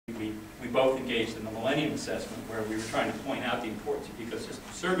both engaged in the Millennium Assessment, where we were trying to point out the importance of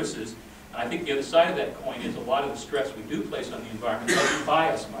ecosystem services. And I think the other side of that coin is a lot of the stress we do place on the environment doesn't buy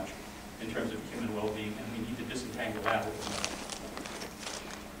us much in terms of human well-being, and we need to disentangle that a little bit.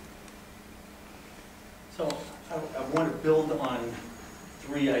 So I want to build on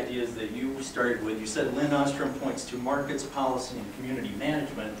three ideas that you started with. You said Lynn Ostrom points to markets, policy, and community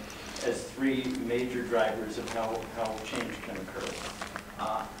management as three major drivers of how change can occur.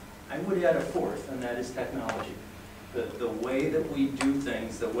 I would add a fourth, and that is technology. The way that we do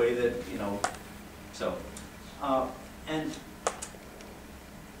things, the way that,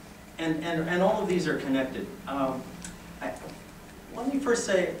 and all of these are connected. Let me first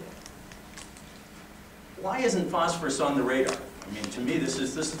say, why isn't phosphorus on the radar? I mean, to me, this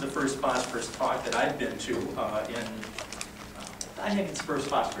is the first phosphorus talk that I've been to I think it's the first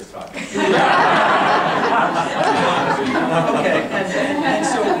phosphorus talk. Okay, and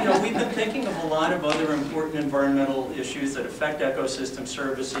so, we've been thinking of a lot of other important environmental issues that affect ecosystem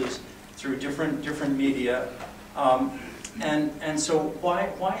services through different media. And so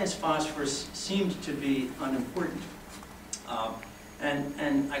why has phosphorus seemed to be unimportant?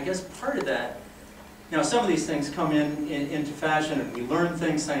 And I guess part of that, some of these things come into fashion, and we learn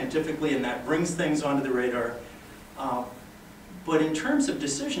things scientifically, and that brings things onto the radar. But in terms of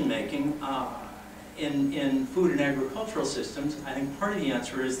decision making in food and agricultural systems, I think part of the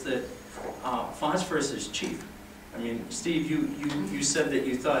answer is that phosphorus is cheap. I mean, Steve, you said that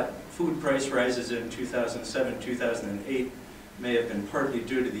you thought food price rises in 2007, 2008 may have been partly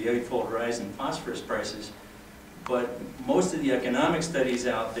due to the eightfold rise in phosphorus prices. But most of the economic studies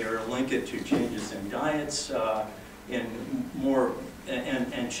out there link it to changes in diets, and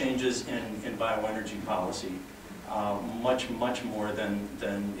changes in bioenergy policy, much more than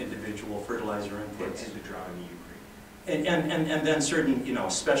individual fertilizer inputs. And the drought in Ukraine. And then certain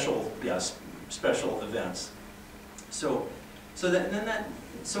special events. So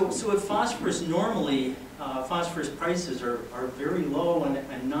if phosphorus normally phosphorus prices are very low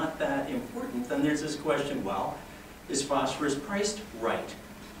and not that important, then there's this question: well, is phosphorus priced right?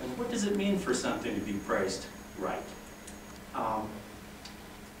 And what does it mean for something to be priced right?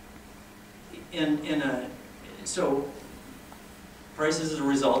 So prices are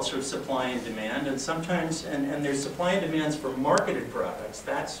results of supply and demand, and sometimes, and there's supply and demands for marketed products.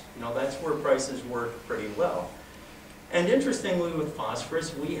 That's where prices work pretty well. And interestingly, with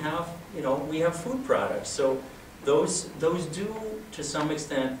phosphorus, we have food products. So those do to some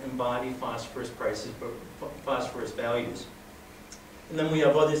extent embody phosphorus prices, but phosphorus values. And then we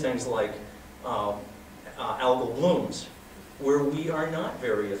have other things like algal blooms, where we are not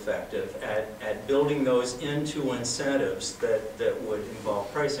very effective at building those into incentives that would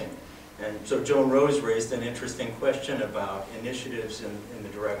involve pricing. And so Joan Rose raised an interesting question about initiatives in the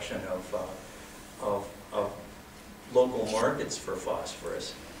direction of local markets for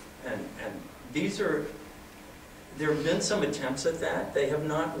phosphorus. And there have been some attempts at that. They have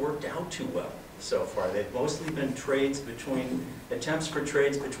not worked out too well so far. They've mostly been attempts for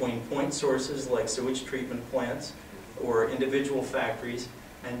trades between point sources like sewage treatment plants or individual factories,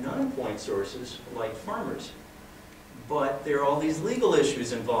 and non-point sources like farmers. But there are all these legal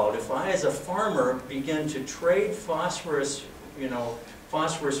issues involved. If I, as a farmer, begin to trade phosphorus,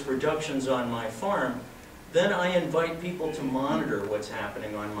 phosphorus reductions on my farm, then I invite people to monitor what's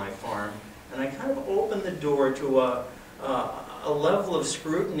happening on my farm, and I kind of open the door to a level of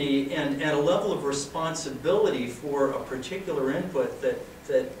scrutiny and a level of responsibility for a particular input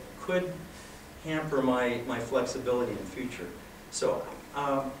that could hamper my flexibility in the future. So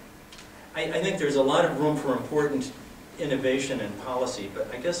I think there's a lot of room for important innovation and policy, but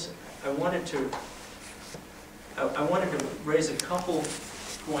I guess I wanted to raise a couple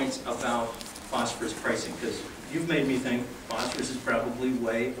points about phosphorus pricing, because you've made me think phosphorus is probably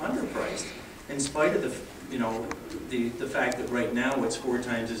way underpriced, in spite of the fact that right now it's 4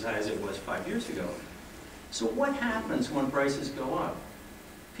 times as high as it was 5 years ago. So what happens when prices go up?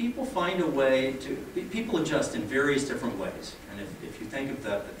 People find a way people adjust in various different ways. And if you think of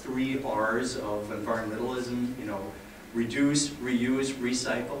the 3 R's of environmentalism, reduce, reuse,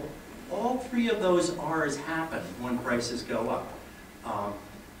 recycle, all 3 of those R's happen when prices go up.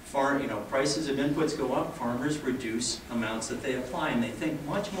 Prices of inputs go up, farmers reduce amounts that they apply, and they think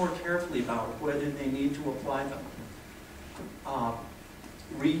much more carefully about whether they need to apply them.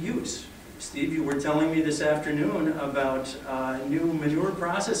 Reuse. Steve, you were telling me this afternoon about new manure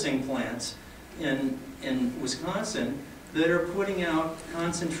processing plants in Wisconsin that are putting out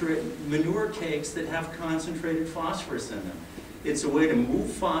manure cakes that have concentrated phosphorus in them. It's a way to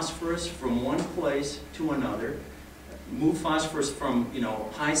move phosphorus from one place to another. move phosphorus from, you know,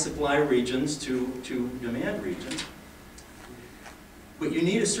 high supply regions to demand regions. But you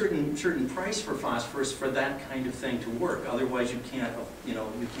need a certain price for phosphorus for that kind of thing to work. Otherwise, you can't, you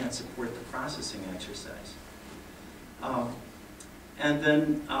know, you can't support the processing exercise. And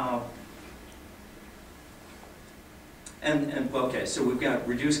then, okay, so we've got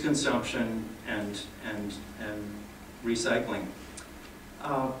reduced consumption and recycling.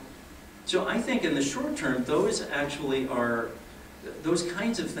 So I think in the short term, those actually are, those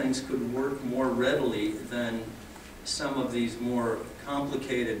kinds of things could work more readily than some of these more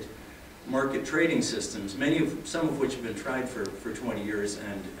complicated market trading systems, some of which have been tried for 20 years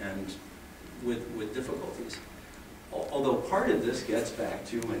and with difficulties. Although part of this gets back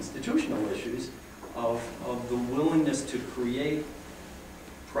to institutional issues of the willingness to create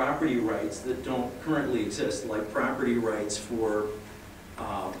property rights that don't currently exist, like property rights for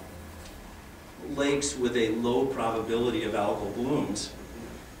lakes with a low probability of algal blooms,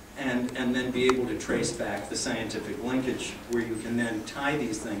 and then be able to trace back the scientific linkage where you can then tie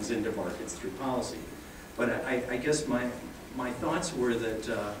these things into markets through policy. But I guess my thoughts were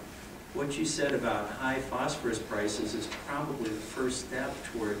that what you said about high phosphorus prices is probably the first step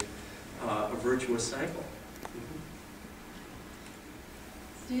toward a virtuous cycle.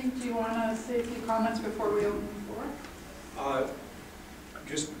 Steve, do you want to say a few comments before we open the floor?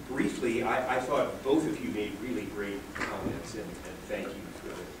 Just briefly, I thought both of you made really great comments, and thank you for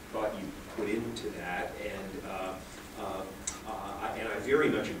the thought you put into that. And I very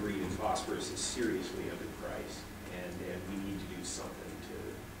much agree that phosphorus is seriously underpriced, and we need to do something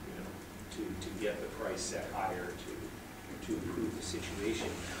to get the price set higher to improve the situation.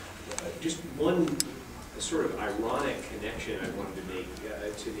 Just one sort of ironic connection I wanted to make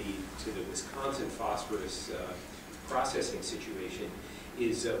to the Wisconsin phosphorus processing situation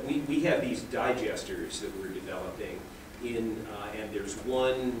is we have these digesters that we're developing and there's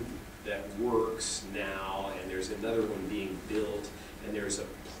one that works now, and there's another one being built, and there's a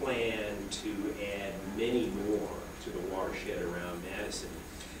plan to add many more to the watershed around Madison.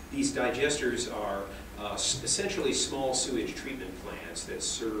 These digesters are essentially small sewage treatment plants that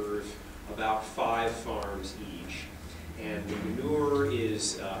serve about 5 farms each. And the manure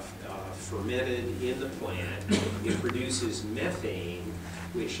is fermented in the plant. It produces methane,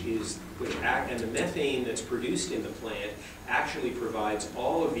 and the methane that's produced in the plant actually provides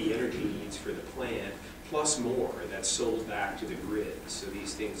all of the energy needs for the plant, plus more that's sold back to the grid. So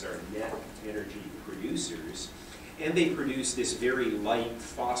these things are net energy producers. And they produce this very light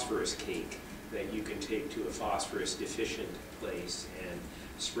phosphorus cake that you can take to a phosphorus deficient place and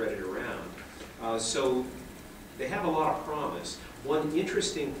spread it around. So they have a lot of promise. One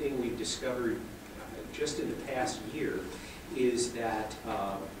interesting thing we've discovered just in the past year is that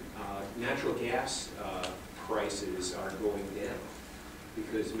natural gas prices are going down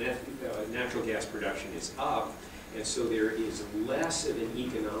because natural gas production is up, and so there is less of an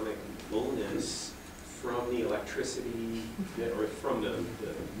economic bonus from the electricity or from the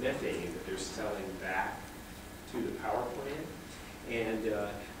methane that they're selling back to the power plant. And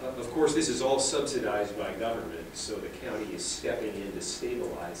of course, this is all subsidized by government, so the county is stepping in to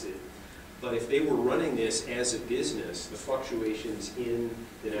stabilize it. But if they were running this as a business, the fluctuations in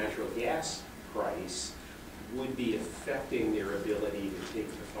the natural gas price would be affecting their ability to take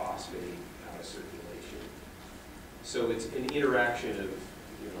the phosphate out of circulation. So it's an interaction of,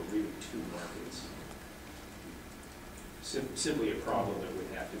 really two markets. Simply a problem that would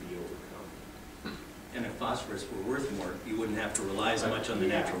have to be overcome. And if phosphorus were worth more, you wouldn't have to rely as much on the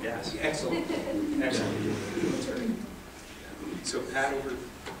natural gas. Excellent. Excellent. So Pat, over.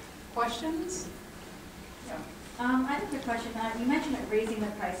 Questions? Yeah. I have a question. You mentioned that raising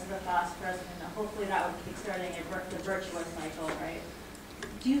the prices of phosphorus, and hopefully that would be starting the virtuous cycle, right?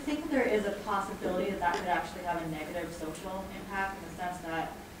 Do you think there is a possibility that that could actually have a negative social impact in the sense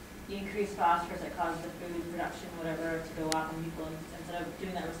that you increase phosphorus that causes the food production, whatever, to go up, and people, instead of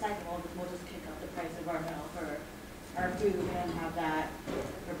doing that recycling, we'll just kick up the price of our milk or our food and have that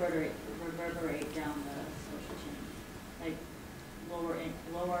reverberate down the social chain, like lower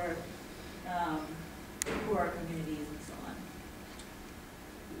poor communities and so on?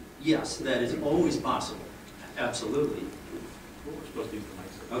 Yes, that is always possible. Absolutely. What we're supposed to do for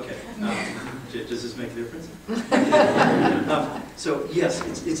myself. Okay. Does this make a difference? So yes,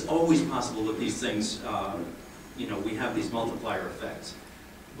 it's always possible that these things, we have these multiplier effects.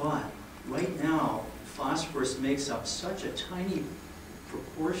 But right now, phosphorus makes up such a tiny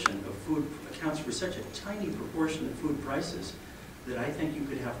proportion of food, accounts for such a tiny proportion of food prices, that I think you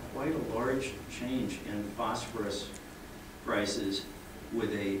could have quite a large change in phosphorus prices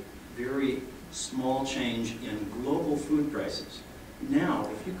with a very small change in global food prices. Now,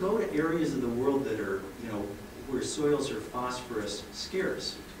 if you go to areas of the world that are, where soils are phosphorus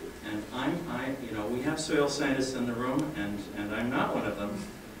scarce, and we have soil scientists in the room, and I'm not one of them,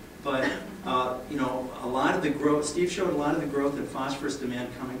 but, a lot of the growth, Steve showed a lot of the growth in phosphorus demand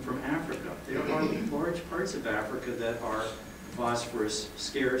coming from Africa. There are large parts of Africa that are phosphorus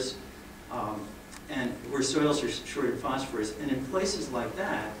scarce, and where soils are short of phosphorus, and in places like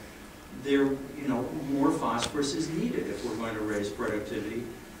that, more phosphorus is needed if we're going to raise productivity,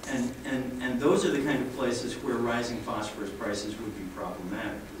 and those are the kind of places where rising phosphorus prices would be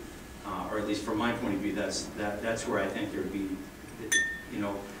problematic, or at least from my point of view, that's where I think there would be,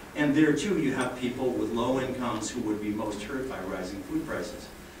 and there too you have people with low incomes who would be most hurt by rising food prices.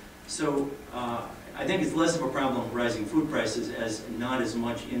 So I think it's less of a problem with rising food prices as not as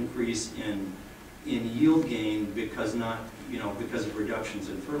much increase in yield gain because of reductions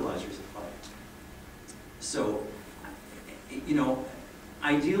in fertilizer supply. So,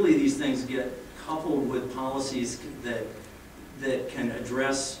 ideally these things get coupled with policies that can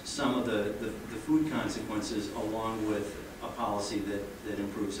address some of the food consequences along with a policy that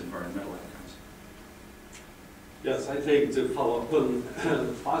improves environmental outcomes. Yes, I think to follow up on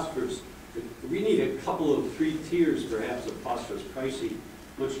the phosphorus, we need a couple of 3 tiers perhaps of phosphorus pricing,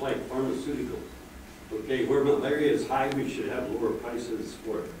 much like pharmaceuticals. Okay, where malaria is high, we should have lower prices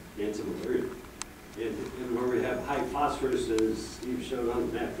for anti-malaria. And where we have high phosphorus, as Steve showed on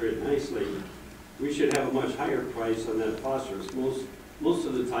the map very nicely, we should have a much higher price on that phosphorus. Most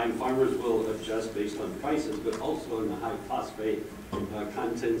of the time, farmers will adjust based on prices, but also on the high phosphate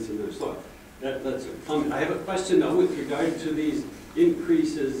contents in their soil. That's a comment. I have a question though with regard to these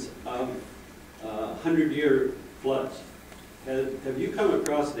increases of 100-year floods. Have you come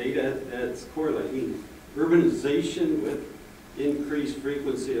across data that's correlating urbanization with increased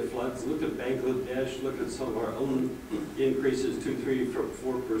frequency of floods? Look at Bangladesh, look at some of our own increases, 2, 3,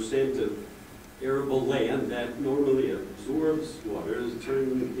 4% of arable land that normally absorbs water is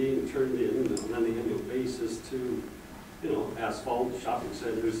being turned in on an annual basis to, asphalt, shopping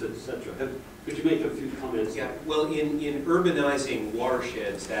centers, etc. Could you make a few comments? Yeah, well, in urbanizing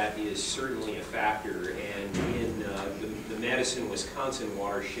watersheds, that is certainly a factor, and in the Madison, Wisconsin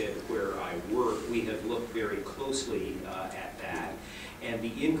watershed where I work, we have looked very closely at that, and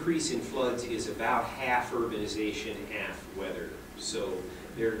the increase in floods is about half urbanization, half weather. So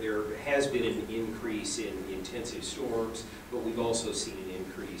there has been an increase in intensive storms, but we've also seen an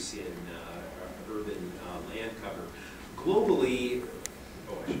increase in urban land cover. Globally,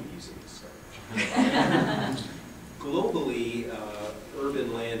 I should be using this, sorry. Globally,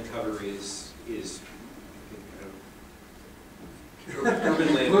 urban land cover is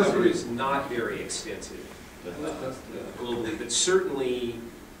urban land cover is not very extensive globally, but certainly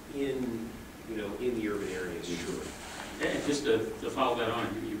in the urban areas, sure. And just to follow that on,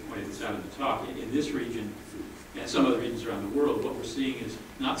 you pointed this out in the talk, in this region and some other regions around the world, what we're seeing is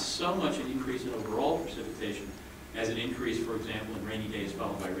not so much an increase in overall precipitation as an increase, for example, in rainy days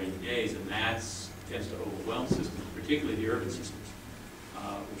followed by rainy days, and that tends to overwhelm systems, particularly the urban systems,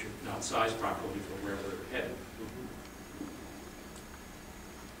 which are not sized properly for where we're headed.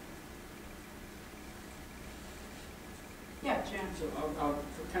 Yeah, Jan. So I'll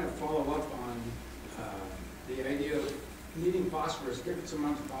kind of follow up on the idea of needing phosphorus, different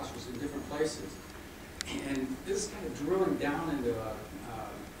amounts of phosphorus in different places. And this is kind of drilling down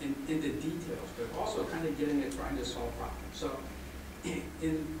into details, but also kind of trying to solve problems. So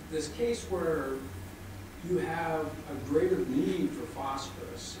in this case where you have a greater need for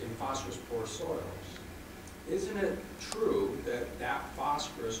phosphorus in phosphorus-poor soils, isn't it true that that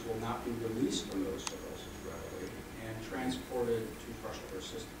phosphorus will not be released from those soils as readily and transported to freshwater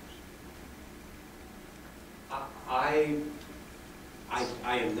systems? I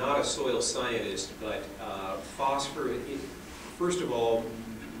am not a soil scientist, but phosphorus, first of all,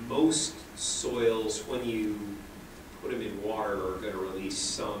 most soils, when you put them in water, are going to release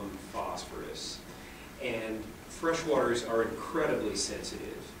some phosphorus. And freshwaters are incredibly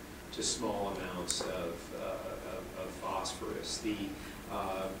sensitive to small amounts of phosphorus.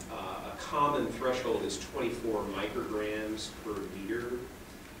 A common threshold is 24 micrograms per liter,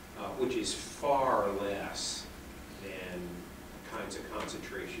 which is far less than kinds of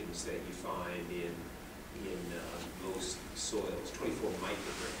concentrations that you find in most soils. 24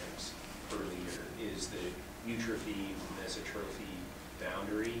 micrograms per liter is the eutrophy mesotrophy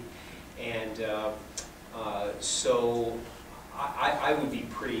boundary, and so I would be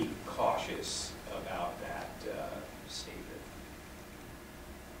pretty cautious about that statement.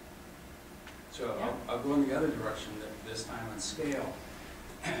 So I'll go in the other direction this time on scale.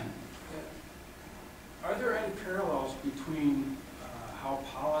 Are there any parallels between how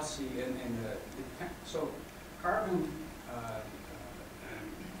policy and so carbon and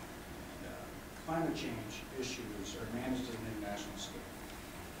climate change issues are managed at an international scale?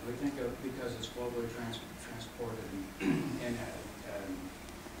 We think of because it's globally transported and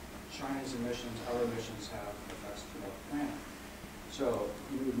China's emissions, our emissions have effects to the planet. So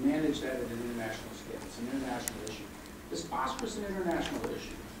you would manage that at an international scale. It's an international issue. Is phosphorus an international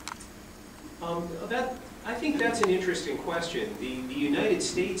issue? I think that's an interesting question. The United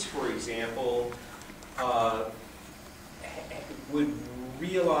States, for example, would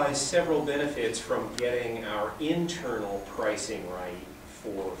realize several benefits from getting our internal pricing right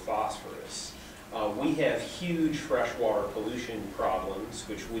for phosphorus. We have huge freshwater pollution problems,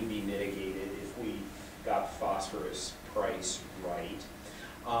 which would be mitigated if we got the phosphorus price right.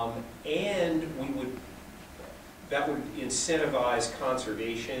 And that would incentivize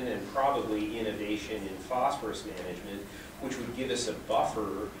conservation and probably innovation in phosphorus management, which would give us a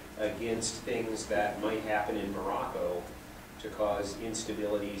buffer against things that might happen in Morocco to cause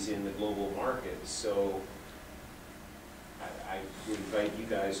instabilities in the global market. So I would invite you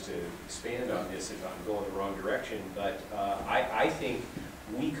guys to expand on this if I'm going the wrong direction, but I think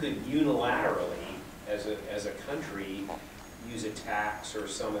we could unilaterally, as a country, use a tax or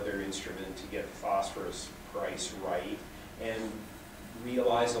some other instrument to get the phosphorus price right and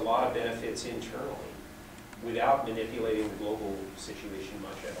realize a lot of benefits internally without manipulating the global situation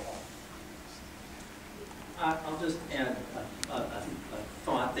much at all. I'll just add a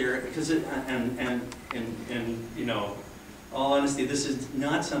thought there, because you know, all honesty, this is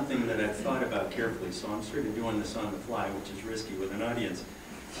not something that I've thought about carefully, so I'm sort of doing this on the fly, which is risky with an audience.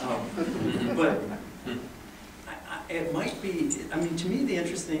 But it might be, I mean, to me, the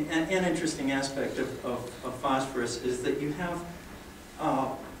interesting aspect of phosphorus is that you have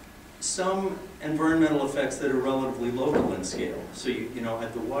some environmental effects that are relatively local in scale. So you know,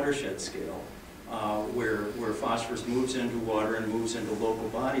 at the watershed scale, where phosphorus moves into water and moves into local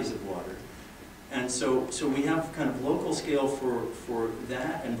bodies of water. And so we have kind of local scale for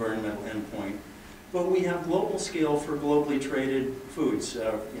that environmental endpoint, but we have global scale for globally traded foods,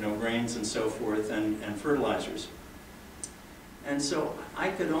 you know, grains and so forth, and fertilizers. And so I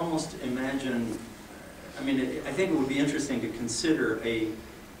could almost imagine, I mean, I think it would be interesting to consider a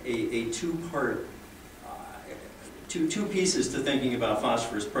two-part, two pieces to thinking about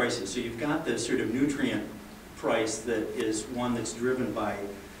phosphorus prices. So you've got this sort of nutrient price that is one that's driven by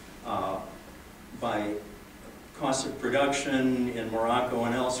cost of production in Morocco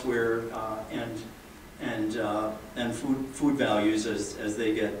and elsewhere, and food values as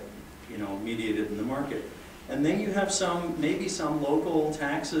they get, you know, mediated in the market. And then you have maybe some local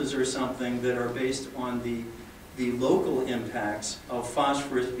taxes or something that are based on the local impacts of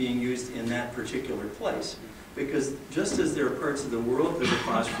phosphorus being used in that particular place. Because just as there are parts of the world that are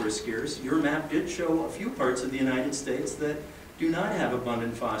phosphorus scarce, your map did show a few parts of the United States that do not have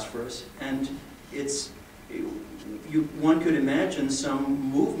abundant phosphorus, and one could imagine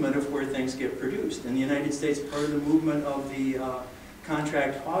some movement of where things get produced. In the United States, part of the movement of the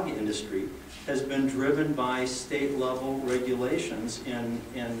contract hog industry has been driven by state-level regulations in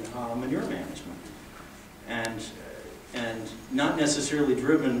manure management, and not necessarily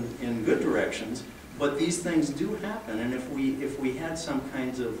driven in good directions, but these things do happen. And if we had some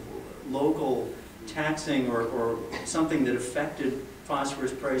kinds of local taxing or something that affected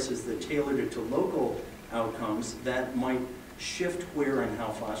phosphorus prices that tailored it to local outcomes, that might shift where and how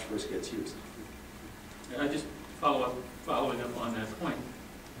phosphorus gets used. I just following up on that point.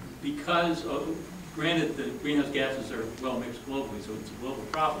 Because, granted, the greenhouse gases are well mixed globally, so it's a global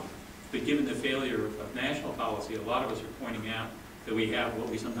problem. But given the failure of national policy, a lot of us are pointing out that we have what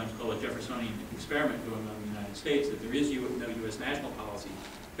we sometimes call a Jeffersonian experiment going on in the United States, that there is no U.S. national policy.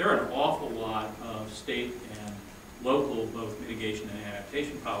 There are an awful lot of state and local, both mitigation and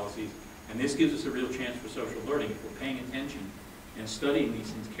adaptation policies, and this gives us a real chance for social learning. If we're paying attention and studying these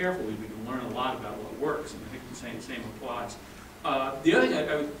things carefully, we can learn a lot about what works, and I think the same applies. The other thing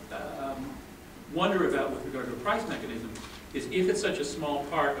I would wonder about with regard to a price mechanism is if it's such a small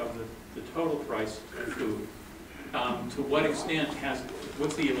part of the total price of food, to what extent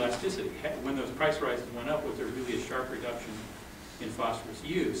what's the elasticity? When those price rises went up, was there really a sharp reduction in phosphorus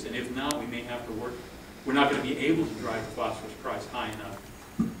use? And if not, we may have to work, we're not going to be able to drive the phosphorus price high enough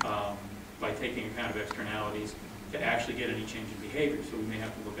by taking account of externalities to actually get any change in behavior. So we may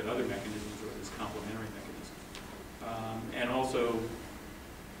have to look at other mechanisms or this complementary mechanism. And also,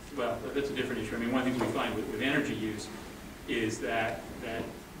 well, that's a different issue. I mean, one of the things we find with energy use is that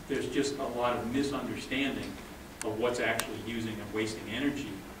there's just a lot of misunderstanding of what's actually using and wasting energy.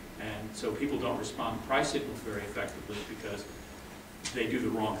 And so people don't respond to price signals very effectively because they do the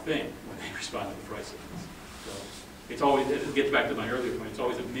wrong thing when they respond to the price signals. So it's always, it gets back to my earlier point, it's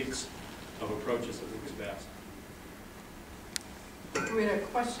always a mix of approaches that works best. We had a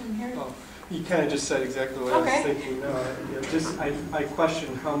question here. Oh, you kind of just said exactly what I was thinking. I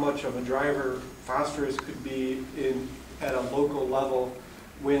question how much of a driver phosphorus could be at a local level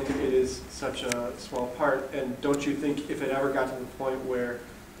when it is such a small part. And don't you think if it ever got to the point where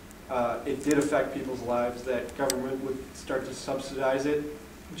it did affect people's lives, that government would start to subsidize it,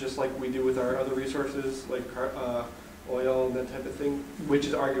 just like we do with our other resources, like oil and that type of thing, which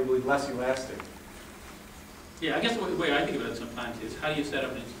is arguably less elastic? Yeah, I guess the way I think about it sometimes is how do you set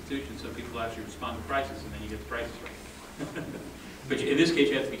up an institution so people actually respond to prices and then you get the prices right. But in this case,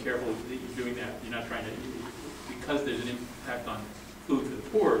 you have to be careful that you're doing that. You're not trying to, because there's an impact on food for the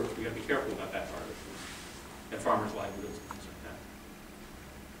poor, you got to be careful about that part of it, and farmers' livelihoods and things like that.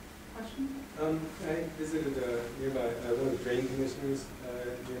 Question? I visited nearby, one of the drain commissioners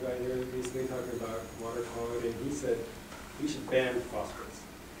nearby here recently talking about water quality, and he said we should ban phosphorus.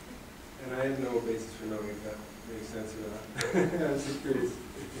 And I have no basis for knowing if that makes sense or not. I was just curious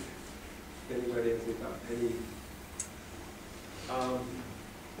if anybody has any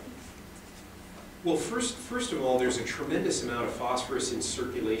Well, first of all, there's a tremendous amount of phosphorus in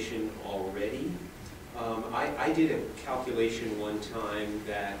circulation already. I did a calculation one time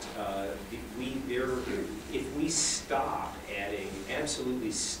that if we stop adding,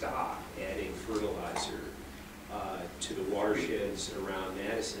 absolutely stop adding fertilizer to the watersheds around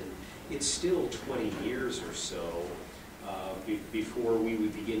Madison, it's still 20 years or so before we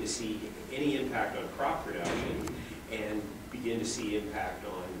would begin to see any impact on crop production and begin to see impact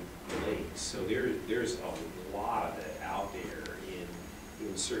on the lakes. So there's a lot of it out there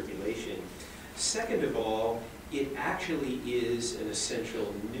in circulation. Second of all, it actually is an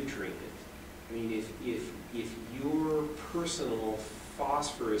essential nutrient. I mean, if your personal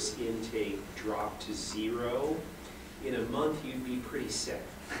phosphorus intake dropped to 0, in a month you'd be pretty sick.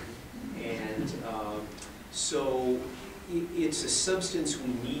 And so it's a substance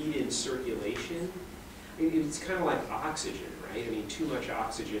we need in circulation. It's kind of like oxygen, right? I mean, too much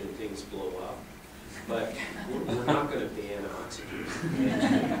oxygen and things blow up. But we're not going to ban oxygen.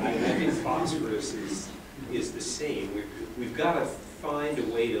 And I think phosphorus is the same. We've got to find a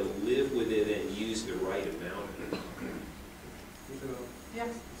way to live with it and use the right amount of it. So, Yes.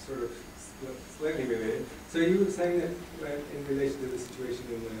 sort of slightly related. So you were saying that in relation to the situation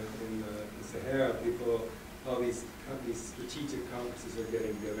in the Sahara, people, all these strategic conferences are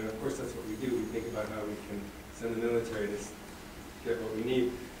getting together, and of course that's what we do. We think about how we can send the military to get what we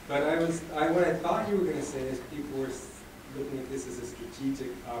need. But what I thought you were going to say is people were looking at this as a strategic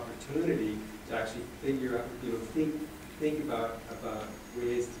opportunity to actually figure out, think about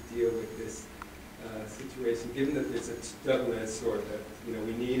ways to deal with this situation. Given that there's a double-edged sword, that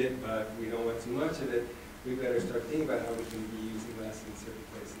we need it, but we don't want too much of it, we better start thinking about how we can be using less in certain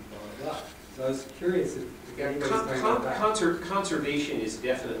places, blah blah blah. So I was curious if anybody's talking about that. Conservation is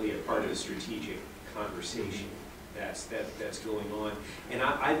definitely a part of the strategic conversation that's going on. And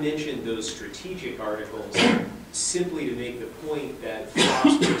I mentioned those strategic articles simply to make the point that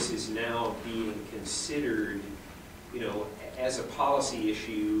phosphorus is now being considered, as a policy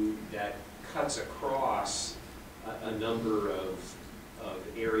issue that cuts across a number of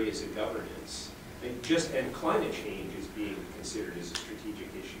areas of governance. And climate change is being considered as a strategic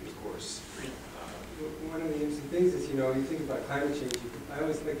issue, of course. One of the interesting things is, you think about climate change, I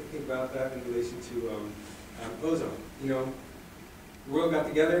always like to think about that in relation to ozone. The world got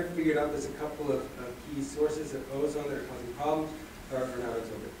together, figured out there's a couple of key sources of ozone that are causing problems, or not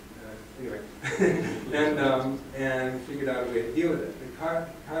ozone, anyway, and figured out a way to deal with it. And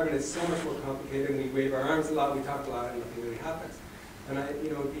carbon is so much more complicated, and we wave our arms a lot, we talk a lot, and nothing really happens. And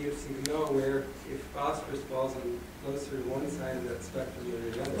it would be interesting to know if phosphorus falls on closer to one side of that spectrum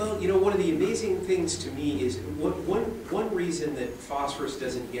or the other. Well, one of the amazing things to me is one reason that phosphorus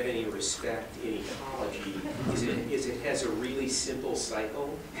doesn't get any respect in ecology is it has a really simple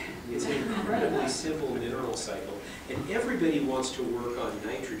cycle. It's an incredibly simple mineral cycle. And everybody wants to work on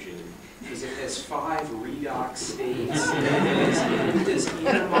nitrogen because it has 5 redox states. It does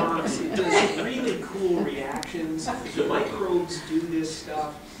intermox. It does really cool reactions. The microbes do this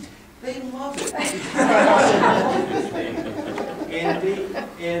stuff. They love it.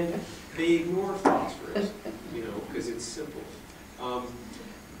 And they ignore phosphorus, because it's simple.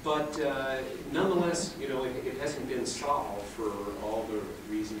 But nonetheless, it hasn't been solved for all the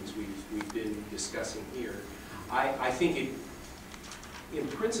reasons we've been discussing here. I think in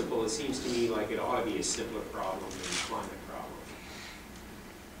principle, it seems to me like it ought to be a simpler problem than a climate problem.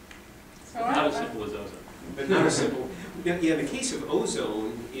 So Not as simple as ozone. But not as simple. Yeah, in the case of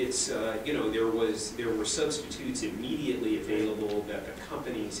ozone, it's, you know, there were substitutes immediately available that the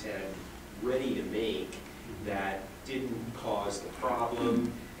companies had ready to make that didn't cause the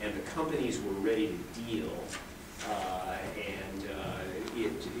problem, and the companies were ready to deal.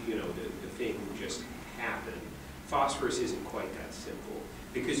 You know, the thing just happened. Phosphorus isn't quite that simple,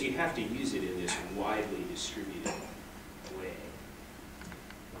 because you have to use it in this widely distributed way.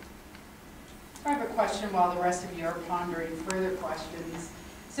 I have a question while the rest of you are pondering further questions.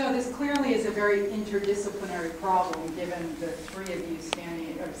 So this clearly is a very interdisciplinary problem, given the three of you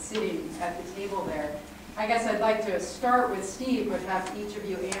sitting at the table there. I guess I'd like to start with Steve, but have each of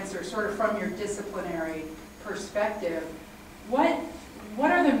you answer sort of from your disciplinary perspective. What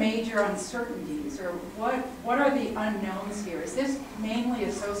are the major uncertainties, or what are the unknowns here? Is this mainly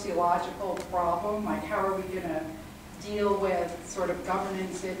a sociological problem? Like, how are we going to deal with sort of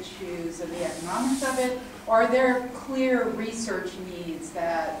governance issues and the economics of it? Or are there clear research needs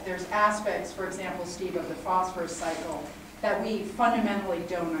that there's aspects, for example, Steve, of the phosphorus cycle that we fundamentally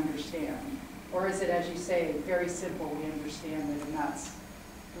don't understand? Or is it, as you say, very simple, we understand it,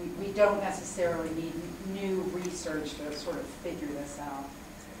 and we don't necessarily need new research to sort of figure this out?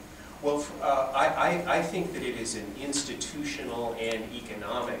 Well, I think that it is an institutional and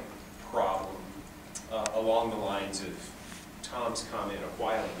economic problem along the lines of Tom's comment a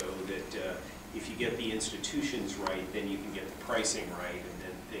while ago that if you get the institutions right, then you can get the pricing right, and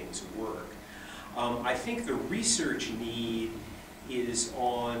then things work. I think the research need is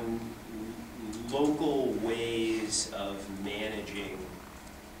on local ways of managing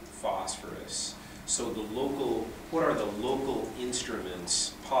phosphorus. So what are the local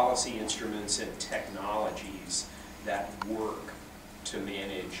instruments, policy instruments and technologies that work to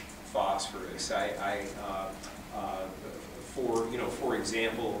manage phosphorus? For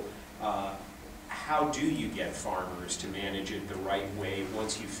example, how do you get farmers to manage it the right way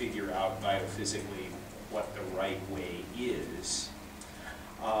once you figure out biophysically what the right way is?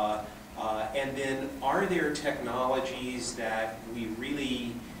 And then, are there technologies that we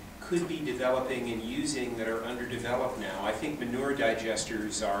really could be developing and using that are underdeveloped now? I think manure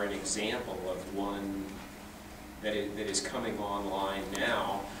digesters are an example of one that is coming online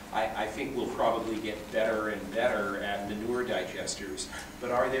now. I think we'll probably get better and better at manure digesters.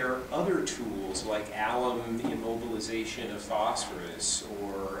 But are there other tools like alum immobilization of phosphorus,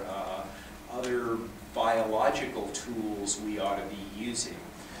 or other biological tools we ought to be using?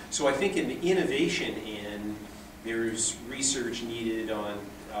 So I think in the innovation end, there's research needed on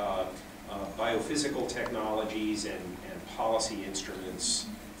biophysical technologies and policy instruments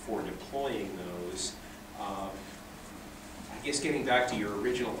for deploying those. I guess getting back to your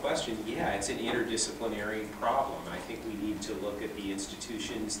original question, yeah, it's an interdisciplinary problem. I think we need to look at the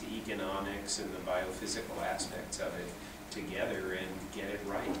institutions, the economics, and the biophysical aspects of it together and get it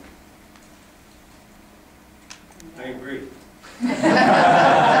right. I agree.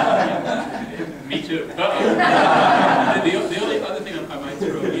 Me too. The only other thing I might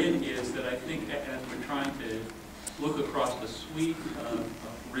throw in is that I think as we're trying to look across the suite of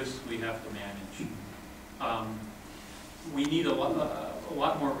risks we have to manage, we need a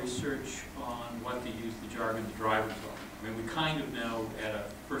lot more research on what, to use the jargon, the drivers are. I mean, we kind of know at a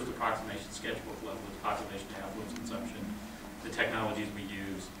first approximation sketchbook level the population affluence consumption, the technologies we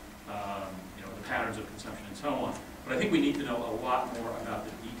use, the patterns of consumption, and so on. But I think we need to know a lot more about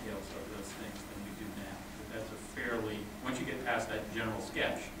the details of those things than we do now. That's a fairly, once you get past that general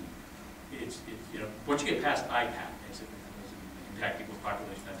sketch, once you get past IPAT, basically, impact equals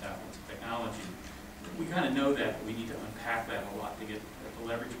population times affluence and technology, we kind of know that, but we need to unpack that a lot to get at the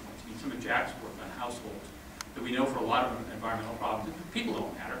leverage points. I mean, some of Jack's work on households, that we know for a lot of environmental problems, people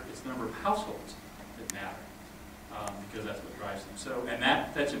don't matter, it's the number of households that matter, because that's what drives them. So, and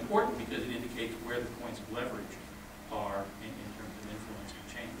that's important because it indicates where the points of leverage are in terms of influence and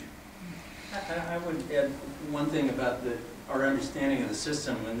change. I would add one thing about our understanding of the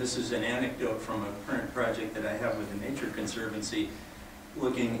system, and this is an anecdote from a current project that I have with the Nature Conservancy,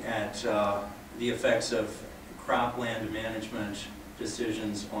 looking at the effects of cropland management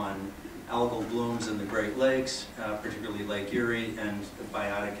decisions on algal blooms in the Great Lakes, particularly Lake Erie, and the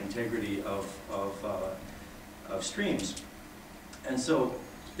biotic integrity of streams. And so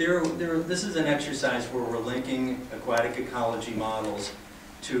this is an exercise where we're linking aquatic ecology models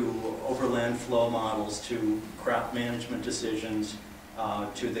to overland flow models, to crop management decisions,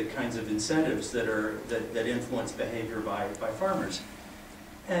 to the kinds of incentives that influence behavior by farmers.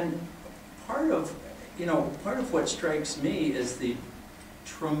 And part of what strikes me is the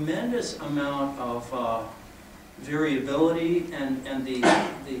tremendous amount of variability and the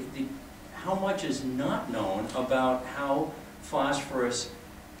how much is not known about how phosphorus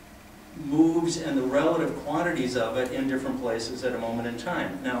moves and the relative quantities of it in different places at a moment in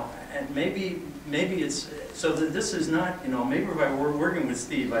time. Now, and maybe it's, so that this is not, you know, maybe if I were working with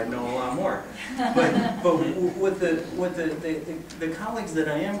Steve, I'd know a lot more. But with the colleagues that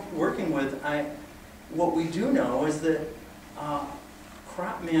I am working with, what we do know is that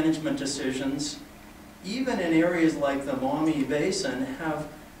crop management decisions, even in areas like the Maumee Basin, have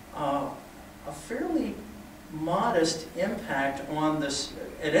a fairly modest impact on this.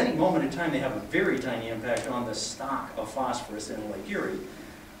 At any moment in time, they have a very tiny impact on the stock of phosphorus in Lake Erie.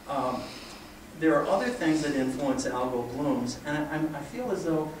 There are other things that influence algal blooms, and I feel as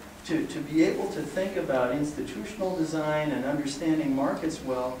though to be able to think about institutional design and understanding markets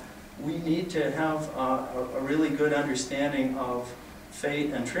well, we need to have a really good understanding of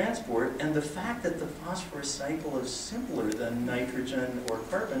fate and transport, and the fact that the phosphorus cycle is simpler than nitrogen or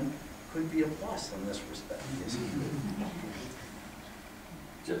carbon could be a plus in this respect.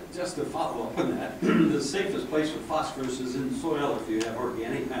 Just to follow up on that, the safest place for phosphorus is in soil if you have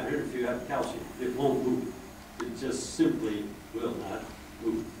organic matter, if you have calcium. It won't move. It just simply will not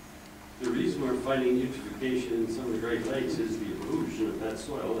move. The reason we're finding eutrophication in some of the Great Lakes is the erosion of that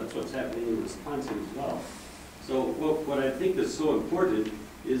soil. That's what's happening in Wisconsin as well. So what I think is so important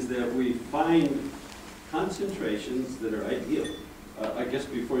is that we find concentrations that are ideal. I guess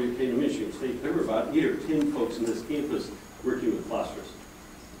before you came to Michigan State, there were about 8 or 10 folks in this campus working with phosphorus,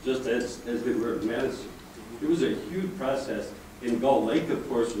 just as they were at Madison. It was a huge process, and Gull Lake, of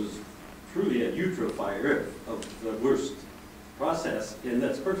course, was truly a eutrophier of the worst process, and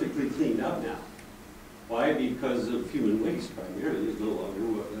that's perfectly cleaned up now. Why? Because of human waste primarily. It's no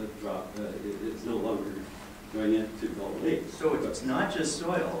longer it's no longer going into Gull Lake. So it's not just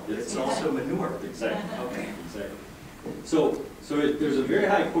soil, it's also manure. Exactly. Okay. Exactly. So there's a very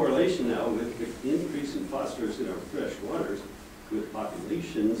high correlation now with the increase in phosphorus in our fresh waters with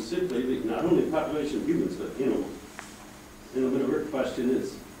populations, simply not only population of humans, but animals. And the manure question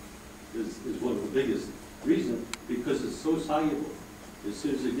is one of the biggest reasons, because it's so soluble as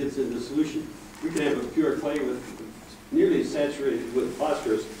soon as it gets into solution. We can have a pure clay with nearly saturated with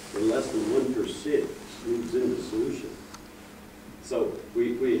phosphorus, and less than 1% moves into solution. So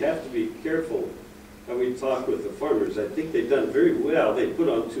we have to be careful how we talk with the farmers. I think they've done very well. They put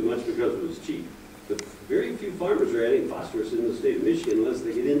on too much because it was cheap. But very few farmers are adding phosphorus in the state of Michigan unless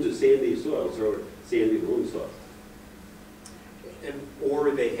they get into sandy soils or sandy loam soils.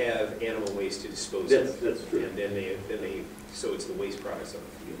 Or they have animal waste to dispose of. That's true. And then so it's the waste products on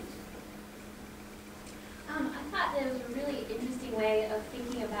the field. I thought that it was a really interesting way of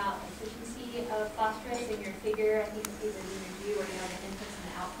thinking about efficiency of phosphorus in your figure. I think it was in your review where you have the inputs and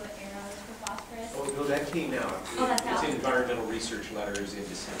the output arrows for phosphorus. Oh, no, that came out. Oh, that's out. It's in environmental research letters in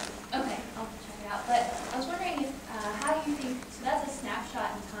December. Okay, I'll check it out. But I was wondering if, how do you think, so that's a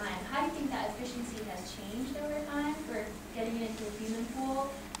snapshot in time, how do you think that efficiency has changed over time for getting it into the human pool,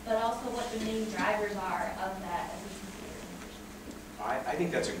 but also what the main drivers are of that efficiency or inefficiency? I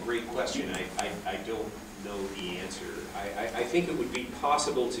think that's a great question. I don't know the answer. I think it would be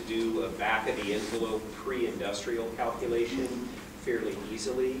possible to do a back-of-the-envelope pre-industrial calculation fairly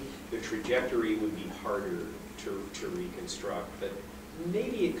easily. The trajectory would be harder to reconstruct, but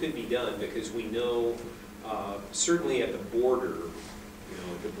maybe it could be done because we know, certainly at the border,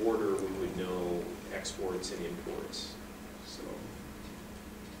 at the border we would know exports and imports. So,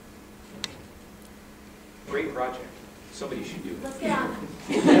 great project. Somebody should do it. Let's get on.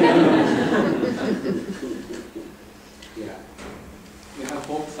 Yeah. We have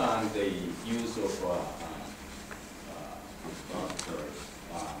focused on the use of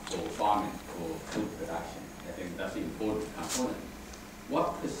for farming, for food production. I think that's an important component.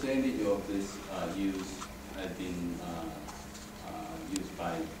 What percentage of this use has been used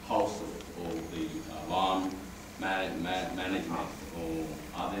by households or the lawn management or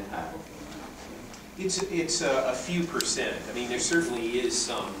other type of? It's a few percent. I mean, there certainly is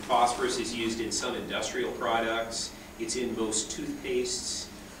some. Phosphorus is used in some industrial products. It's in most toothpastes,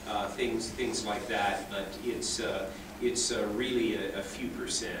 things like that. But it's really a few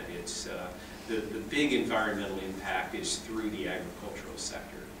percent. It's the big environmental impact is through the agricultural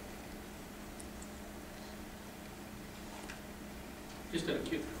sector. Just to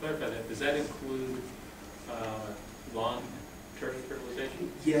clarify that, does that include lawn turf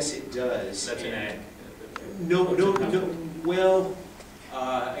fertilization? Yes, it does. That's an ag. No. Well,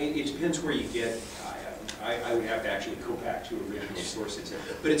 it depends where you get. I would have to actually go back to original sources,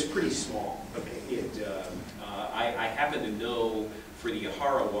 but it's pretty small. Okay. I happen to know for the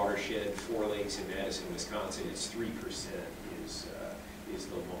Yahara watershed, 4 lakes in Madison, Wisconsin, it's 3% is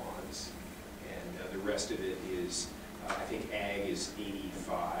the lawns. the rest of it is, I think ag is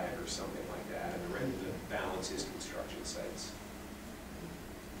 85 or something like that, and the balance is construction sites.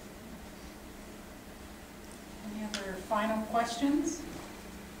 Any other final questions?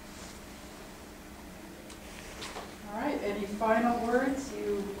 All right, any final words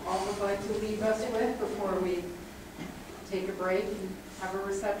you all would like to leave us with before we take a break and have a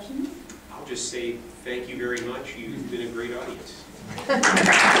reception? I'll just say thank you very much. You've been a great audience.